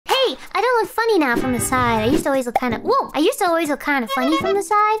wait! I don't look funny now from the side. I used to always look kind of... Whoa! I used to always look kind of funny from the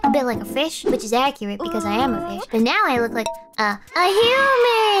side. A bit like a fish, which is accurate because I am a fish. But now I look like a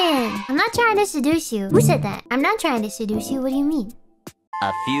human! I'm not trying to seduce you. Who said that? I'm not trying to seduce you. What do you mean?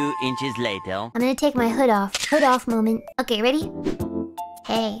 A few inches later. I'm gonna take my hood off. Hood off moment. Okay, ready?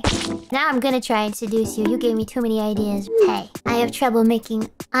 Hey. Now I'm gonna try and seduce you. You gave me too many ideas. Hey. I have trouble making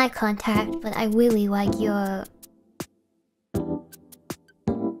eye contact, but I really like your...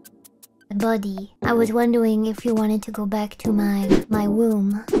 body. I was wondering if you wanted to go back to my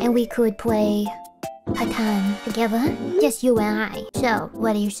womb and we could play Catan together. Just you and I. So,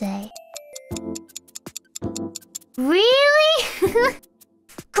 what do you say? Really?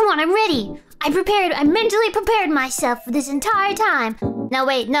 Come on, I'm ready. I mentally prepared myself for this entire time. No,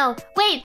 wait, no. Wait,